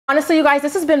Honestly, you guys,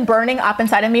 this has been burning up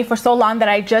inside of me for so long that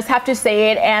I just have to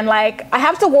say it. And like, I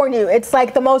have to warn you, it's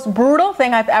like the most brutal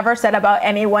thing I've ever said about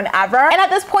anyone ever. And at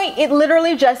this point, it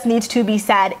literally just needs to be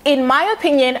said. In my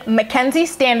opinion, Mackenzie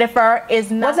Standifer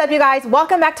is not. What's up, you guys?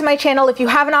 Welcome back to my channel. If you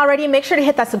haven't already, make sure to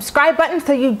hit that subscribe button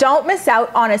so you don't miss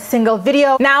out on a single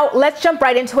video. Now, let's jump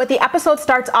right into it. The episode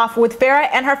starts off with Farrah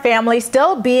and her family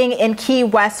still being in Key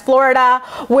West, Florida,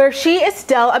 where she is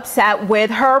still upset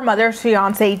with her mother's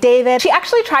fiance, David. She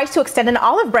actually tries to extend an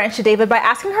olive branch to David by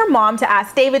asking her mom to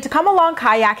ask David to come along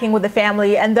kayaking with the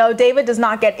family. And though David does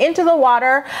not get into the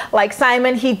water like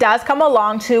Simon, he does come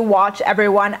along to watch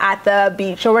everyone at the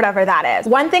beach or whatever that is.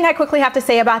 One thing I quickly have to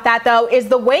say about that though is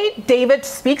the way David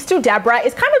speaks to Debra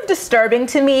is kind of disturbing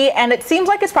to me, and it seems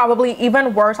like it's probably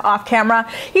even worse off camera.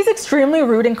 He's extremely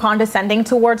rude and condescending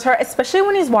towards her, especially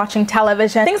when he's watching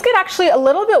television. Things get actually a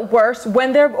little bit worse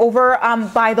when they're over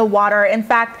by the water. In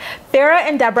fact, Farrah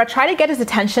and Debra try to get his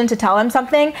attention to tell him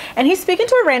something, and he's speaking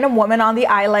to a random woman on the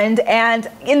island, and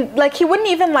he wouldn't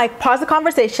even like pause the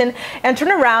conversation and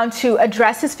turn around to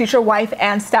address his future wife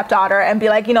and stepdaughter and be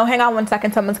like, you know, hang on one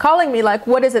second, someone's calling me, like,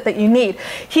 what is it that you need?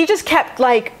 He just kept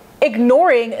like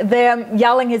ignoring them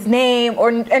yelling his name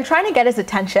and trying to get his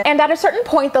attention. And at a certain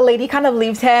point, the lady kind of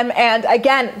leaves him, and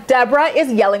again, Debra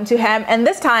is yelling to him, and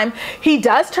this time he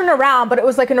does turn around, but it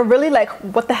was like in a really like,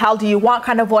 what the hell do you want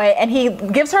kind of way, and he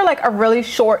gives her like a really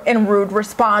short and rude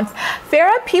response.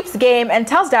 Farrah peeps game and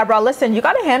tells Debra, listen, you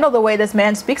got to handle the way this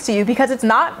man speaks to you because it's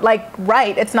not like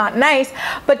right, it's not nice.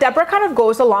 But Debra kind of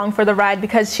goes along for the ride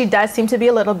because she does seem to be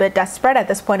a little bit desperate at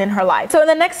this point in her life. So in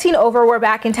the next scene over, we're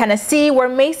back in Tennessee where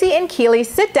Macy and Keely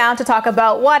sit down to talk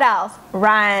about what else?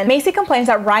 Ryan. Macy complains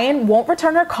that Ryan won't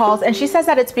return her calls, and she says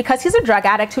that it's because he's a drug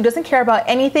addict who doesn't care about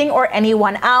anything or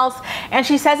anyone else, and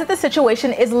she says that the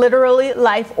situation is literally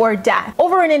life or death.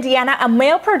 Over in Indiana, a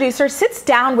male producer sits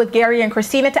down with Gary and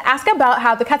Christina to ask about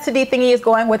how the custody thingy is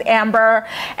going with Amber,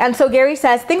 and so Gary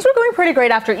says things were going pretty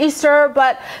great after Easter,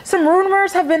 but some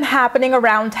rumors have been happening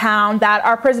around town that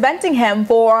are preventing him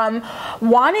from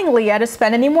wanting Leah to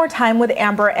spend any more time with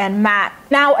Amber and Matt.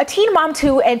 Now, a Teen Mom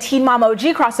 2 and Teen Mom OG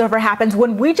crossover happens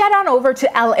when we jet on over to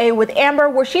LA with Amber,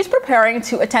 where she's preparing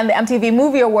to attend the MTV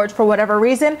Movie Awards for whatever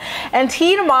reason, and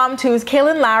Teen Mom 2's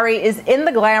Catelynn Lowry is in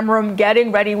the glam room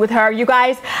getting ready with her. You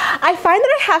guys, I find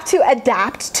that I have to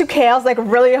adapt to Kale's like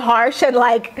really harsh and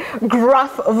like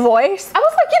gruff voice. I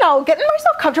was like, you know, getting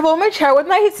myself comfortable in my chair with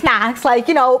my snacks, like,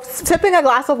 you know, sipping a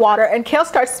glass of water, and Kale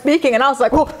starts speaking, and I was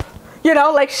like, whoa. You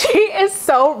know, like, she is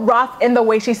so rough in the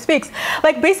way she speaks.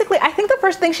 Like, basically, I think the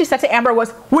first thing she said to Amber was,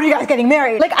 when are you guys getting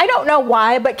married? Like, I don't know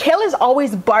why, but Kale is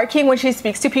always barking when she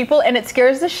speaks to people, and it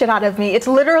scares the shit out of me. It's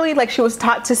literally like she was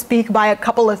taught to speak by a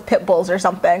couple of pit bulls or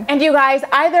something. And you guys,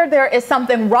 either there is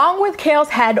something wrong with Kale's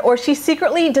head, or she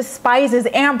secretly despises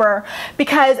Amber,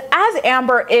 because as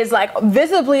Amber is like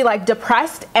visibly like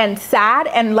depressed and sad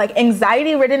and like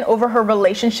anxiety ridden over her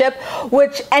relationship,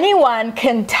 which anyone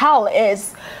can tell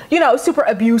is, you know, super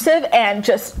abusive and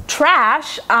just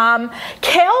trash,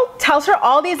 Kale tells her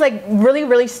all these like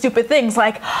really stupid things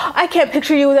like, I can't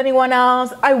picture you with anyone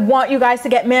else, I want you guys to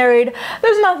get married,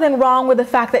 there's nothing wrong with the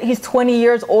fact that he's 20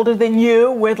 years older than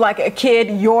you with like a kid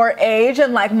your age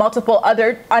and like multiple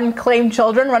other unclaimed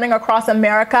children running across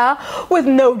America with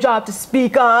no job to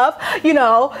speak of. You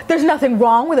know, there's nothing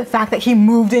wrong with the fact that he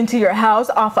moved into your house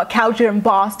off a couch in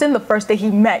Boston the first day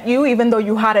he met you, even though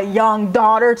you had a young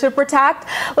daughter to protect.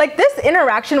 Like, this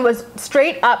interaction was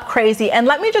straight up crazy. And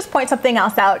let me just point something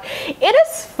else out. It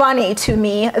is funny to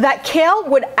me that Kale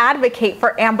would advocate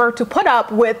for Amber to put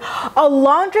up with a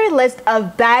laundry list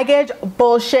of baggage,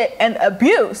 bullshit, and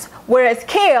abuse, whereas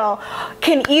Kale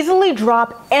can easily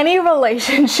drop any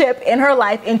relationship in her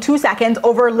life in 2 seconds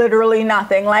over literally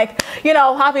nothing. Like, you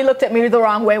know, Javi looked at me the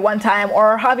wrong way one time,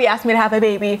 or Javi asked me to have a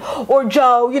baby, or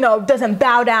Joe, you know, doesn't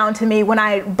bow down to me when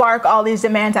I bark all these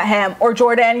demands at him, or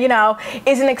Jordan, you know,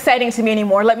 isn't exciting to me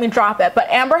anymore, let me drop it. But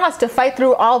Amber has to fight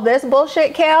through all this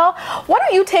bullshit, Kale. Why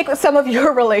don't you take some of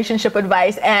your relationship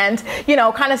advice and, you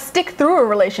know, kind of stick through a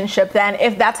relationship then,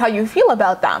 if that's how you feel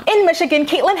about them. In Michigan,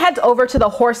 Catelynn heads over to the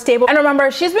horse stable, and remember,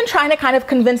 she's been trying to kind of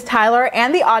convince Tyler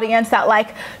and the audience that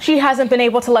like she hasn't been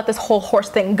able to let this whole horse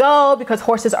thing go because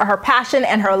horses are her passion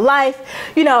and her life.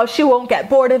 You know, she won't get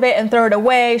bored of it and throw it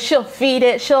away, she'll feed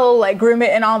it, she'll like groom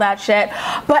it and all that shit.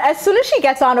 But as soon as she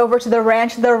gets on over to the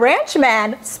ranch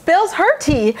man spills her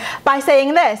tea by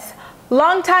saying this: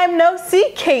 long time no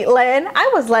see, Catelynn. I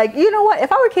was like, you know what?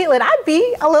 If I were Catelynn, I'd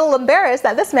be a little embarrassed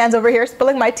that this man's over here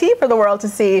spilling my tea for the world to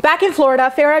see. Back in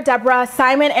Florida, Farrah, Debra,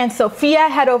 Simon, and Sophia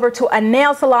head over to a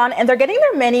nail salon, and they're getting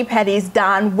their mani-pedis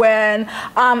done when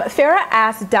Farrah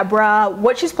asks Debra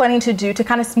what she's planning to do to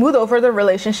kind of smooth over the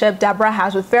relationship Debra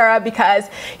has with Farrah, because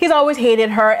he's always hated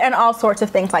her and all sorts of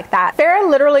things like that. Farrah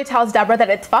literally tells Debra that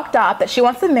it's fucked up, that she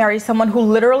wants to marry someone who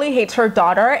literally hates her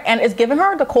daughter and is giving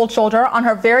her the cold shoulder on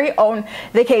her very own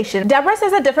vacation. Debra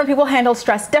says that different people handle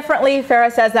stress differently.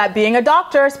 Farrah says that being a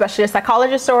doctor, especially a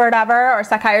psychologist or whatever, or a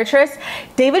psychiatrist,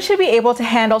 David should be able to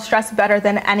handle stress better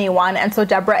than anyone. And so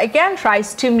Debra again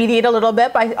tries to mediate a little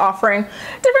bit by offering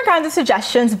different kinds of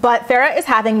suggestions, but Farrah is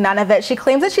having none of it. She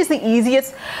claims that she's the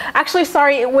easiest. Actually,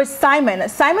 sorry, it was Simon.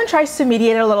 Simon tries to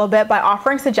mediate a little bit by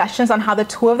offering suggestions on how the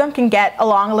two of them can get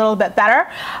along a little bit better,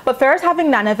 but Farrah's having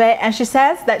none of it, and she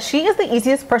says that she is the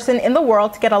easiest person in the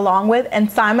world to get along with,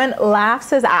 and Simon laughs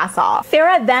his ass off.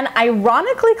 Farrah then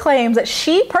ironically claims that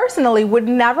she personally would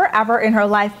never ever in her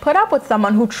life put up with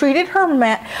someone who treated her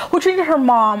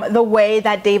mom the way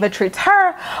that David treats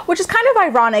her, which is kind of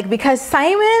ironic because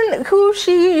Simon, who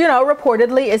she, you know,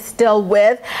 reportedly is still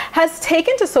with, has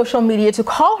taken to social media to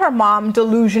call her mom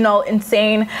delusional,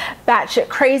 insane, batshit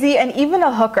crazy, and even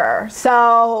a hooker.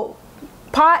 So,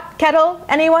 pot, kettle,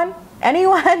 anyone?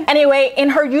 Anyway, in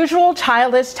her usual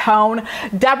childish tone,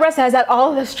 Debra says that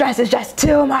all of the stress is just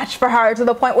too much for her, to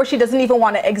the point where she doesn't even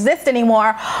want to exist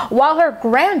anymore, while her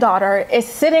granddaughter is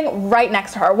sitting right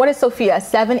next to her. What is Sophia,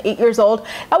 7, 8 years old?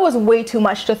 That was way too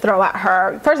much to throw at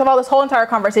her. First of all, this whole entire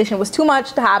conversation was too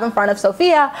much to have in front of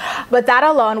Sophia, but that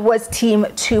alone was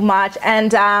too much.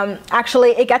 And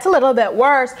actually, it gets a little bit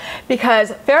worse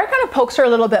because Farrah kind of pokes her a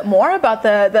little bit more about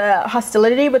the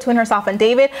hostility between herself and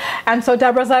David. And so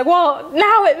Debra's like, well,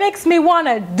 now it makes me want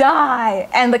to die.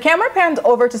 And the camera pans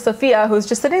over to Sophia, who's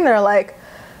just sitting there like,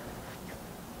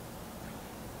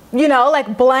 you know,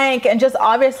 like blank and just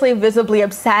obviously visibly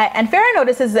upset. And Farrah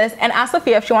notices this and asks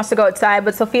Sophia if she wants to go outside,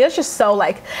 but Sophia's just so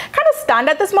like kind of stunned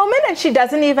at this moment, and she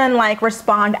doesn't even like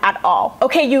respond at all.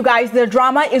 Okay, you guys, the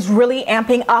drama is really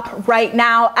amping up right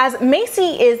now as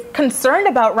Macy is concerned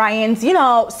about Ryan's, you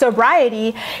know,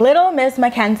 sobriety. Little Miss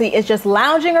Mackenzie is just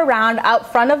lounging around out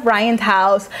front of Ryan's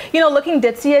house, you know, looking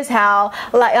ditzy as hell,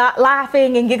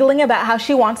 laughing and giggling about how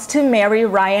she wants to marry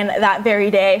Ryan that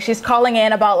very day. She's calling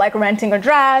in about like renting a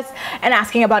dress and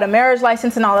asking about a marriage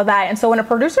license and all of that. And so when a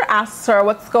producer asks her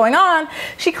what's going on,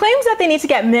 she claims that they need to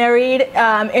get married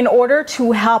in order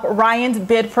to help Ryan's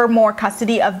bid for more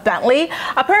custody of Bentley.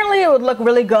 Apparently it would look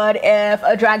really good if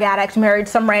a drug addict married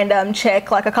some random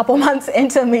chick like a couple months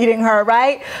into meeting her,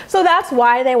 right? So that's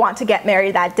why they want to get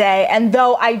married that day. And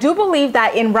though I do believe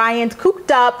that in Ryan's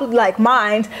cooped up like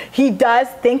mind, he does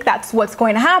think that's what's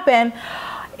going to happen,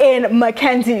 in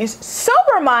Mackenzie's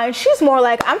sober mind, she's more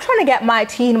like, I'm trying to get my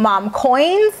teen mom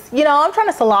coins. You know, I'm trying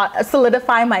to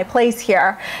solidify my place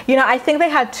here. You know, I think they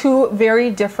had two very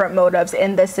different motives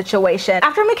in this situation.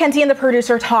 After Mackenzie and the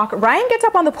producer talk, Ryan gets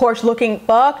up on the porch looking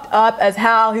fucked up as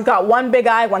hell. He's got one big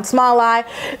eye, one small eye.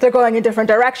 They're going in different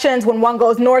directions. When one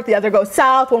goes north, the other goes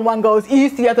south. When one goes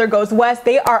east, the other goes west.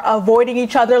 They are avoiding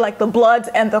each other like the Bloods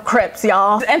and the Crips,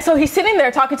 y'all. And so he's sitting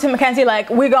there talking to Mackenzie like,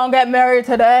 we gonna get married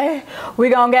today? We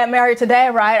gonna get married today,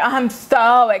 right? I'm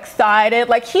so excited.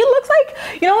 Like, he looks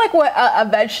like, you know, like what a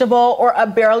vegetable or a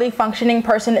barely functioning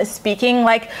person is speaking.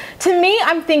 Like, to me,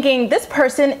 I'm thinking this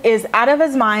person is out of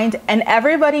his mind and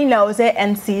everybody knows it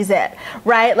and sees it,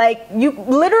 right? Like, you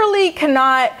literally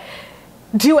cannot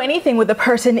do anything with a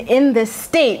person in this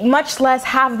state, much less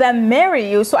have them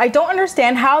marry you. So I don't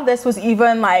understand how this was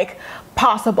even like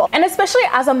possible. And especially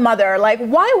as a mother, like,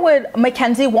 why would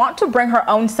Mackenzie want to bring her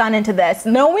own son into this,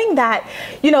 knowing that,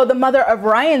 you know, the mother of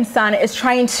Ryan's son is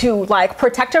trying to like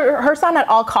protect her son at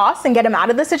all costs and get him out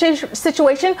of the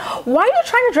situation? Why are you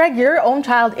trying to drag your own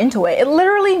child into it? It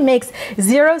literally makes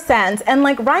zero sense. And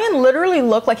like, Ryan literally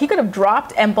looked like he could have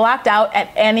dropped and blacked out at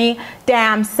any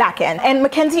damn second. And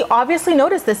Mackenzie obviously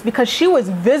noticed this because she was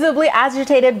visibly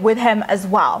agitated with him as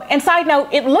well. And side note,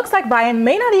 it looks like Ryan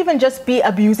may not even just be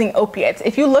abusing opiates.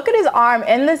 If you look at his arm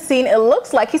in this scene, it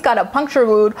looks like he's got a puncture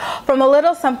wound from a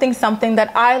little something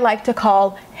that I like to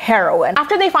call heroin.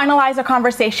 After they finalize a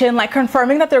conversation, like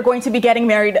confirming that they're going to be getting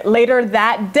married later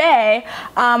that day,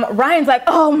 Ryan's like,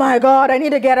 oh my God, I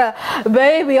need to get a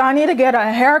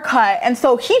haircut. And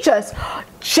so he just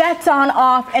jets on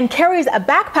off and carries a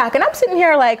backpack. And I'm sitting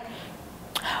here like,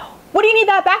 What do you need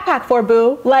that backpack for,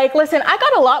 boo? Like, listen, I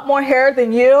got a lot more hair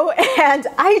than you, and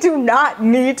I do not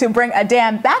need to bring a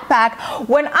damn backpack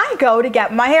when I go to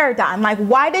get my hair done. Like,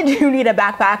 why did you need a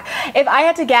backpack? If I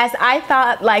had to guess, I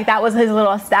thought like that was his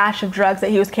little stash of drugs that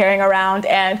he was carrying around,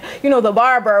 and you know, the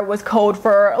barber was code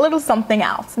for a little something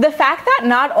else. The fact that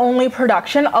not only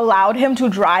production allowed him to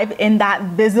drive in that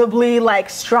visibly like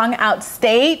strung out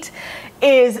state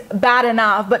is bad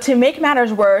enough, but to make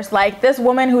matters worse, like this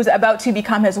woman who's about to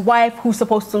become his wife, who's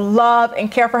supposed to love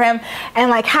and care for him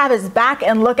and like have his back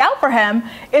and look out for him,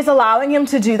 is allowing him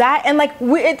to do that. And like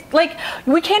we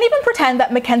can't even pretend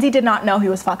that Mackenzie did not know he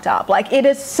was fucked up. Like, it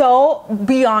is so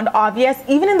beyond obvious.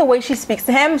 Even in the way she speaks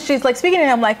to him, she's like speaking to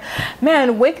him like,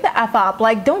 man, wake the F up,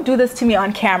 like don't do this to me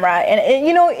on camera, and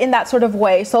you know, in that sort of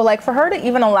way. So like for her to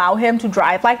even allow him to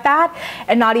drive like that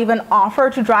and not even offer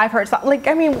to drive herself, like,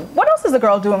 I mean, what else is the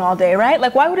girl doing all day, right?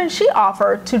 Like, why wouldn't she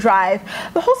offer to drive?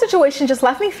 The whole situation just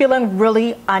left me feeling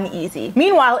really uneasy.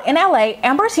 Meanwhile, in LA,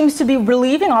 Amber seems to be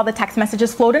relieving all the text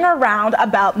messages floating around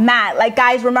about Matt. Like,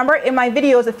 guys, remember in my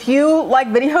videos, a few like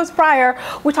videos prior,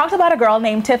 we talked about a girl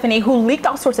named Tiffany who leaked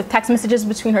all sorts of text messages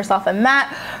between herself and Matt,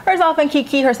 herself and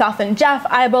Kiki, herself and Jeff,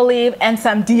 I believe, and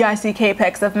some DICK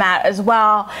pics of Matt as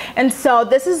well. And so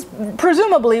this is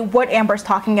presumably what Amber's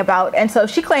talking about. And so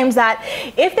she claims that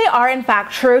if they are in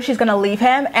fact true, she's gonna leave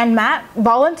him, and Matt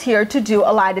volunteered to do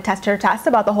a lie detector test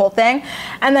about the whole thing.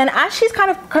 And then as she's kind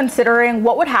of considering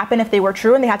what would happen if they were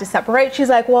true and they had to separate, she's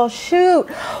like, well, shoot,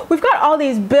 we've got all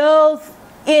these bills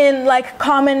in like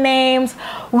common names.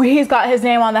 He's got his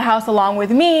name on the house along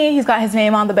with me, he's got his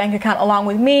name on the bank account along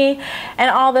with me, and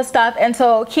all this stuff. And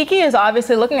so Kiki is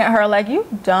obviously looking at her like, you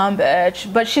dumb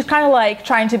bitch, but she's kind of like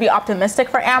trying to be optimistic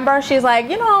for Amber. She's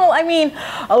like, you know, I mean,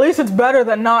 at least it's better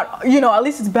than not, you know, at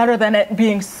least it's better than it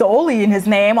being solely in his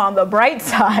name, on the bright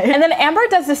side. And then Amber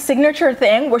does this signature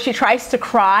thing where she tries to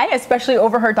cry, especially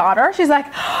over her daughter. She's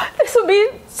like, this would be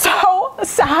so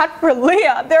sad for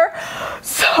Leah, they're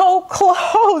so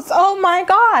close, oh my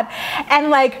god. And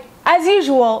like, as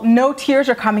usual, no tears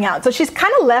are coming out. So she's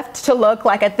kind of left to look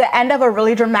like at the end of a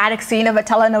really dramatic scene of a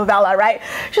telenovela, right?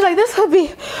 She's like, this would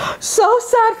be so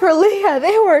sad for Leah,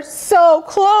 they were so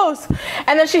close.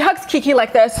 And then she hugs Kiki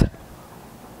like this,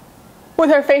 with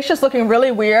her face just looking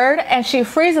really weird, and she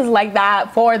freezes like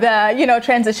that for the, you know,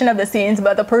 transition of the scenes.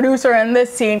 But the producer in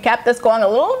this scene kept this going a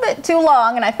little bit too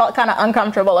long, and I felt kind of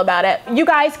uncomfortable about it. You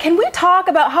guys, can we talk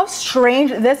about how strange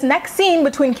this next scene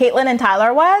between Catelynn and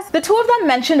Tyler was? The two of them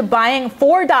mentioned buying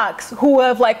 4 ducks who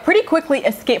have like pretty quickly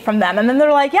escaped from them, and then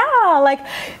they're like, yeah, like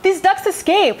these ducks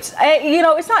escaped. You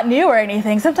know, it's not new or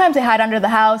anything. Sometimes they hide under the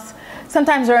house,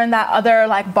 sometimes they're in that other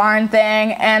like barn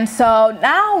thing, and so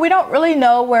now we don't really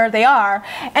know where they are.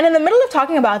 And in the middle of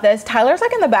talking about this, Tyler's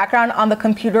like in the background on the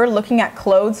computer looking at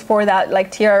clothes for that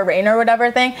like Tiara Rain or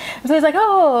whatever thing. And so he's like,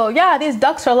 oh yeah, these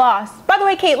ducks are lost. By the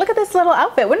way, Kate, look at this little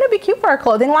outfit. Wouldn't it be cute for our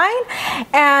clothing line?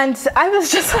 And I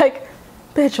was just like,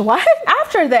 bitch, what?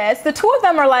 After this, the two of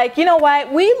them are like, you know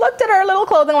what? We looked at our little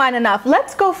clothing line enough.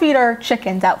 Let's go feed our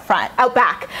chickens out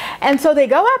back. And so they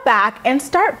go out back and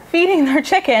start feeding their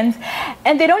chickens,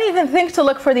 and they don't even think to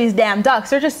look for these damn ducks.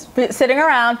 They're just sitting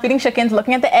around feeding chickens,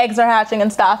 looking at the eggs they're hatching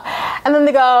and stuff. And then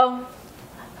they go,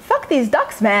 fuck these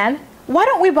ducks, man. Why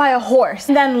don't we buy a horse?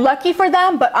 And then lucky for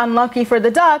them, but unlucky for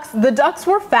the ducks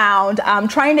were found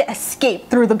trying to escape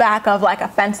through the back of like a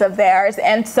fence of theirs.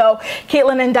 And so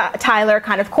Catelynn and Tyler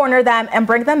kind of corner them and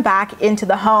bring them back into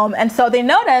the home. And so they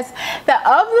notice that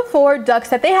of the 4 ducks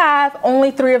that they have,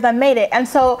 only 3 of them made it. And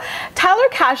so Tyler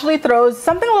casually throws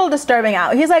something a little disturbing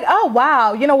out. He's like, oh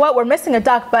wow, you know what, we're missing a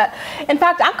duck, but in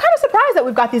fact I'm kind of surprised that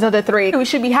we've got these other 3. We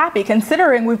should be happy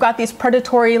considering we've got these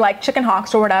predatory like chicken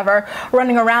hawks or whatever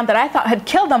running around that I thought had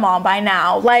killed them all by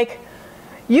now. Like,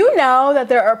 you know that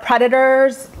there are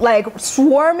predators like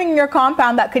swarming your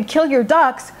compound that could kill your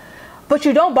ducks, but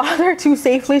you don't bother to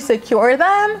safely secure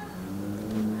them?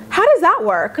 How does that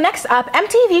work? Next up,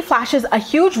 MTV flashes a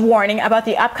huge warning about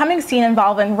the upcoming scene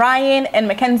involving Ryan and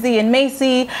Mackenzie and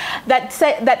Macy that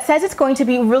says it's going to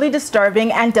be really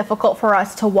disturbing and difficult for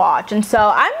us to watch. And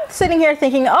so I'm sitting here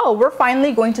thinking, oh, we're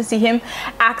finally going to see him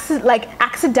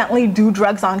accidentally do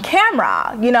drugs on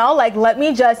camera. You know, like, let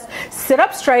me just sit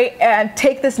up straight and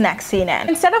take this next scene in.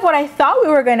 Instead of what I thought we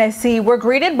were gonna see, we're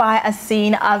greeted by a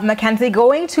scene of Mackenzie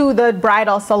going to the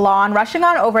bridal salon, rushing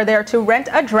on over there to rent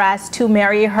a dress to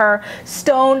marry her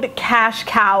stoned cash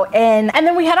cow in. And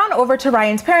then we head on over to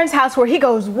Ryan's parents' house, where he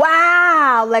goes,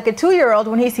 wow, like a 2-year-old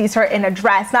when he sees her in a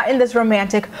dress, not in this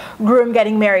romantic groom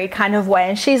getting married kind of way.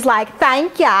 And she's like,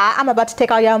 thank ya, I'm about to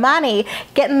take all your money,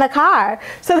 get in the car.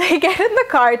 So they get in the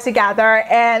car together,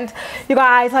 and you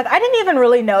guys, like, I didn't even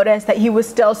really notice that he was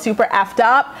still super effed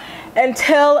up.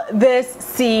 until this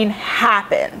scene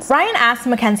happens. Ryan asks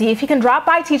Mackenzie if he can drop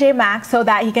by TJ Maxx so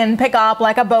that he can pick up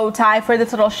like a bow tie for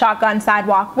this little shotgun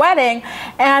sidewalk wedding,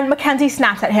 and Mackenzie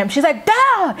snaps at him. She's like,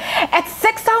 duh, it's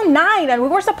 6:09 and we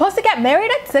were supposed to get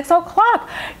married at 6 o'clock.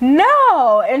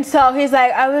 No. And so he's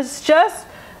like, I was just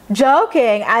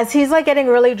joking, as he's like getting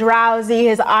really drowsy,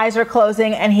 his eyes are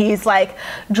closing, and he's like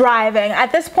driving.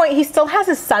 At this point, he still has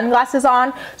his sunglasses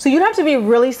on, so you'd have to be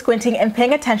really squinting and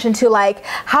paying attention to like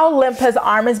how limp his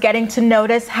arm is getting to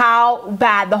notice how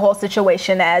bad the whole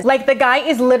situation is. Like the guy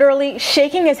is literally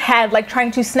shaking his head, like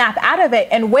trying to snap out of it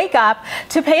and wake up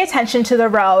to pay attention to the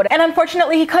road, and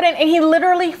unfortunately he couldn't, and he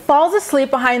literally falls asleep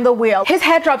behind the wheel. His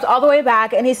head drops all the way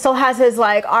back, and he still has his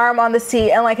like arm on the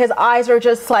seat, and like his eyes are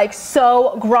just like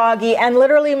so groggy. And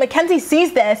literally Mackenzie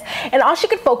sees this, and all she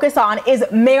could focus on is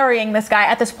marrying this guy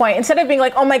at this point, instead of being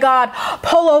like, oh my god,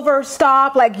 pull over,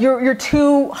 stop, like you're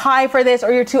too high for this,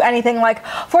 or you're too anything. Like,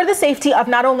 for the safety of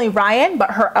not only Ryan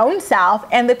but her own self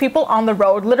and the people on the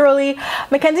road, literally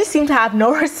Mackenzie seemed to have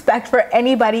no respect for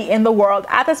anybody in the world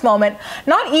at this moment,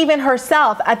 not even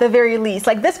herself at the very least.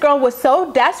 Like, this girl was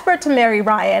so desperate to marry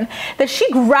Ryan that she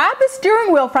grabbed the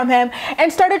steering wheel from him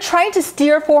and started trying to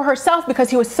steer for herself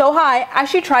because he was so high, as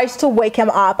she tries to wake him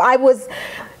up.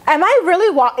 Am I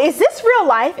really, is this real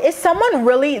life? Is someone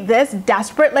really this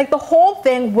desperate? Like, the whole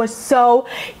thing was so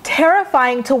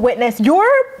terrifying to witness. Your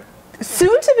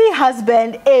soon-to-be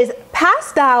husband is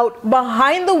passed out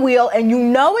behind the wheel, and you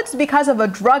know it's because of a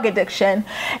drug addiction,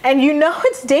 and you know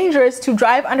it's dangerous to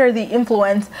drive under the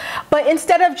influence, but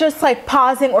instead of just like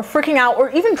pausing or freaking out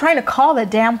or even trying to call the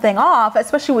damn thing off,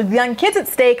 especially with young kids at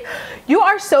stake, you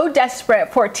are so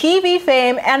desperate for TV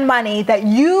fame and money that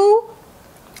you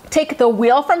take the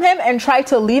wheel from him and try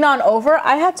to lean on over.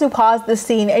 I had to pause the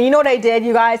scene, and you know what I did,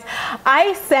 you guys?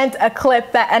 I sent a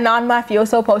clip that a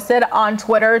non-mafioso posted on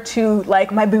Twitter to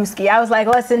like my booski. I was like,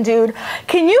 listen dude,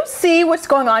 can you see what's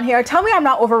going on here? Tell me I'm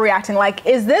not overreacting. Like,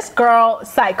 is this girl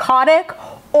psychotic,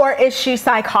 or is she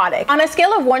psychotic? On a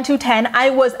scale of 1 to 10, I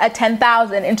was a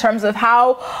 10,000 in terms of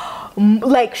how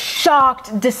like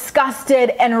shocked, disgusted,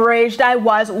 and enraged I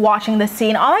was watching the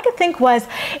scene. All I could think was,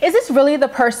 is this really the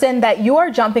person that you are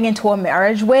jumping into a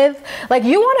marriage with? Like,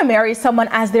 you want to marry someone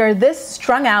as they're this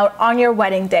strung out on your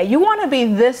wedding day. You want to be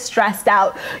this stressed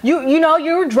out. You know,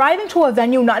 you're driving to a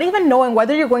venue not even knowing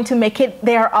whether you're going to make it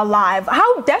there alive.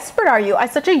 How desperate are you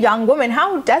as such a young woman?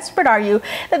 How desperate are you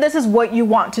that this is what you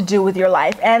want to do with your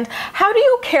life? And how do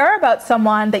you care about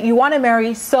someone that you want to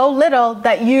marry so little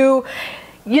that you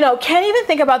know, can't even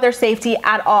think about their safety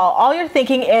at all? All you're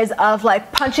thinking is of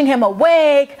like punching him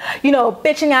awake, you know,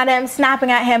 bitching at him, snapping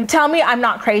at him. Tell me I'm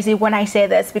not crazy when I say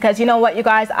this, because you know what, you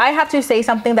guys, I have to say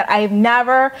something that I've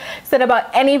never said about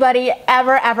anybody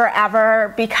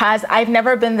ever, because I've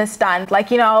never been this stunned. Like,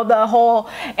 you know, the whole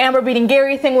Amber beating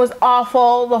Gary thing was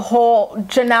awful. The whole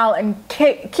Janelle and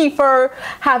Kiefer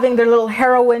having their little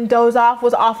heroin doze off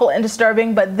was awful and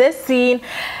disturbing, but this scene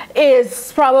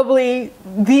is probably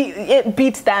it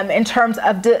beats them in terms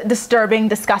of disturbing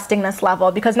disgustingness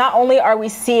level, because not only are we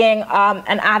seeing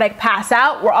an addict pass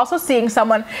out, we're also seeing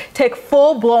someone take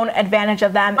full-blown advantage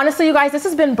of them. Honestly, you guys, this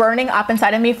has been burning up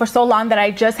inside of me for so long that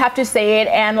I just have to say it,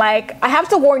 and like, I have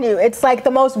to warn you, it's like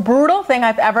the most brutal thing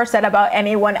I've ever said about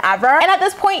anyone ever, and at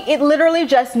this point it literally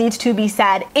just needs to be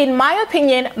said. In my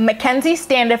opinion, Mackenzie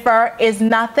Standifer is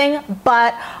nothing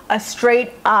but a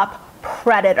straight up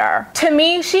predator. To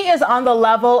me, she is on the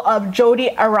level of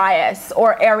Jodi Arias,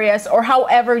 or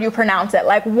however you pronounce it.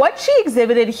 Like, what she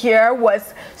exhibited here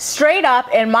was straight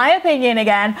up, in my opinion,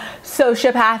 again,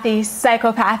 sociopathy,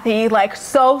 psychopathy, like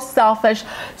so selfish,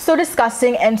 so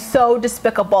disgusting, and so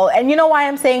despicable. And you know why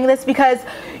I'm saying this? Because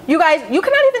you guys, you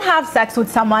cannot even have sex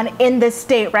with someone in this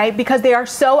state, right? Because they are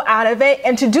so out of it,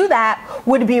 and to do that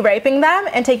would be raping them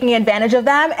and taking advantage of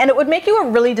them, and it would make you a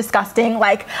really disgusting,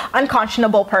 like,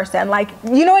 unconscionable person. Like,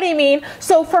 you know what I mean?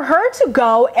 So for her to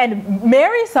go and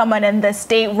marry someone in this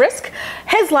state, risk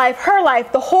his life, her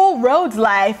life, the whole road's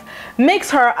life,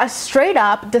 makes her a straight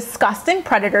up disgusting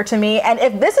predator to me. And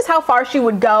if this is how far she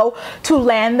would go to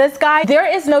land this guy,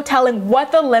 there is no telling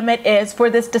what the limit is for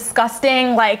this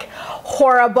disgusting, like,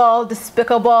 horrible,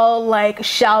 despicable, like,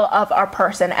 shell of a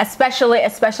person,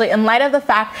 especially in light of the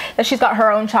fact that she's got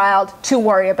her own child to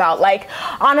worry about. Like,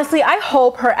 honestly, I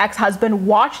hope her ex-husband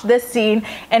watched this scene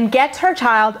and gets her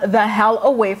child the hell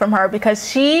away from her, because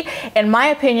she, in my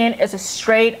opinion, is a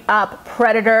straight up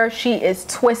predator. She is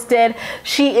twisted,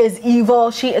 she is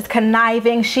evil, she is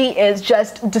conniving, she is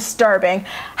just disturbing.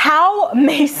 How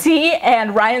Macy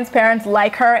and Ryan's parents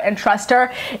like her and trust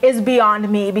her is beyond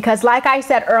me, because like I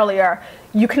said earlier,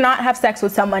 you cannot have sex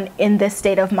with someone in this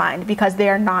state of mind because they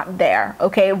are not there,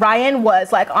 okay? Ryan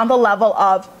was like on the level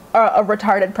of a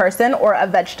retarded person or a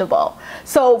vegetable.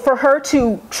 So for her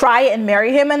to try and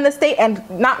marry him in this state, and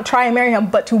not try and marry him,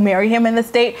 but to marry him in this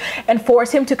state and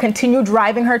force him to continue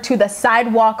driving her to the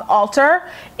sidewalk altar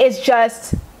is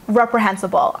just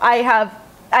reprehensible.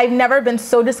 I've never been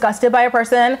so disgusted by a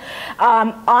person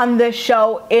on this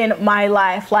show in my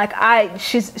life. Like,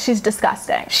 she's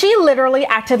disgusting. She literally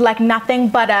acted like nothing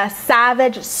but a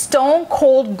savage, stone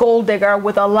cold gold digger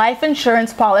with a life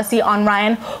insurance policy on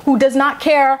Ryan, who does not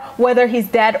care whether he's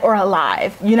dead or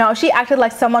alive. You know, she acted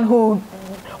like someone who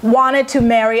wanted to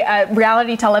marry a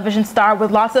reality television star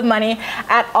with lots of money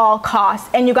at all costs.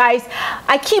 And you guys,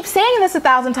 I keep saying this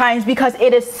 1,000 times because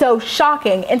it is so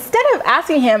shocking. Instead of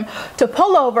asking him to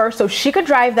pull over so she could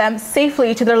drive them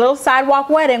safely to their little sidewalk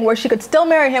wedding where she could still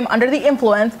marry him under the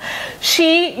influence,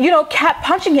 she, you know, kept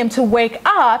punching him to wake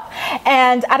up.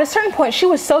 And at a certain point, she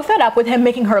was so fed up with him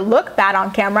making her look bad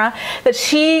on camera that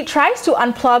she tries to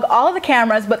unplug all of the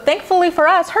cameras. But thankfully for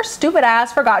us, her stupid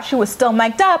ass forgot she was still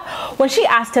mic'd up when she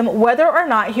asked him whether or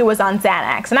not he was on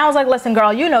Xanax. And I was like, listen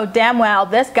girl, you know damn well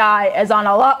this guy is on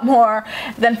a lot more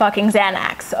than fucking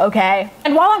Xanax, okay?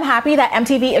 And while I'm happy that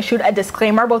MTV issued a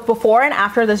disclaimer both before and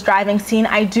after this driving scene,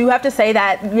 I do have to say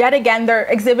that yet again they're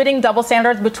exhibiting double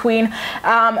standards between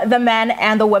the men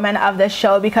and the women of this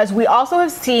show, because we also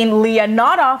have seen Leah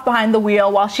nod off behind the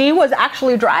wheel while she was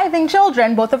actually driving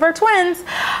children, both of her twins,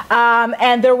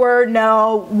 and there were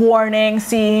no warning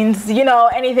scenes, you know,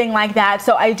 anything like that.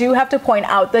 So I do have to point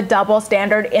out the double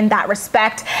standard in that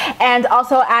respect. And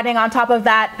also adding on top of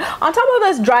that, on top of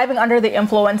this driving under the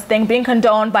influence thing being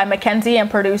condoned by Mackenzie and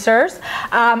producers,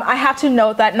 I have to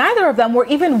note that neither of them were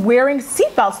even wearing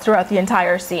seatbelts throughout the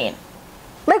entire scene.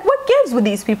 Like, what gives with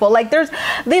these people? Like,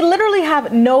 they literally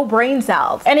have no brain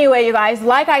cells. Anyway, you guys,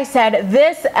 like I said,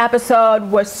 this episode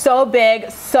was so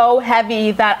big, so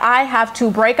heavy that I have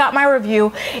to break up my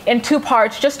review in 2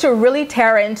 parts just to really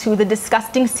tear into the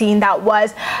disgusting scene that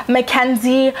was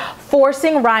Mackenzie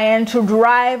forcing Ryan to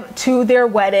drive to their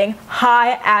wedding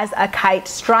high as a kite,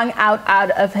 strung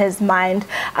out of his mind.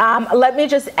 Let me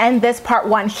just end this part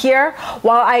 1 here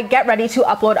while I get ready to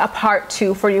upload a part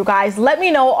 2 for you guys. Let me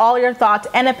know all your thoughts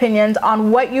and opinions on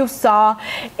what you saw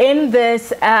in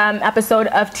this episode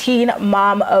of Teen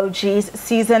Mom OG's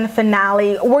season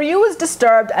finale. Were you as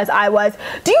disturbed as I was?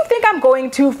 Do you think I'm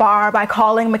going too far by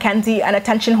calling Mackenzie an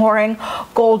attention whoring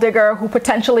gold digger who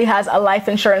potentially has a life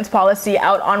insurance policy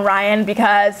out on Ryan?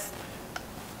 Because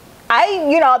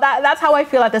you know, that's how I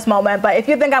feel at this moment. But if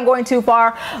you think I'm going too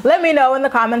far, let me know in the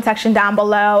comment section down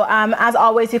below. As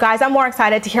always, you guys, I'm more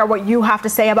excited to hear what you have to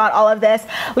say about all of this.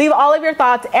 Leave all of your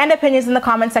thoughts and opinions in the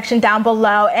comment section down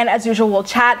below. And as usual, we'll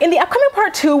chat. In the upcoming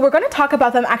part 2, we're going to talk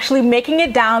about them actually making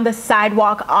it down the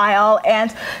sidewalk aisle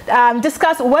and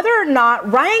discuss whether or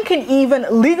not Ryan can even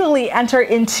legally enter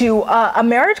into a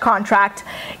marriage contract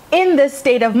in this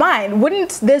state of mind.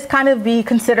 Wouldn't this kind of be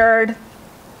considered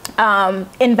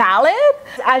invalid?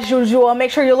 As usual, make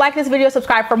sure you like this video,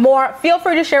 subscribe for more. Feel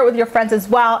free to share it with your friends as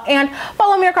well, and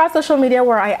follow me across social media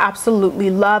where I absolutely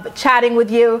love chatting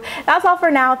with you. That's all for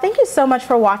now. Thank you so much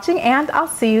for watching, and I'll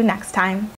see you next time.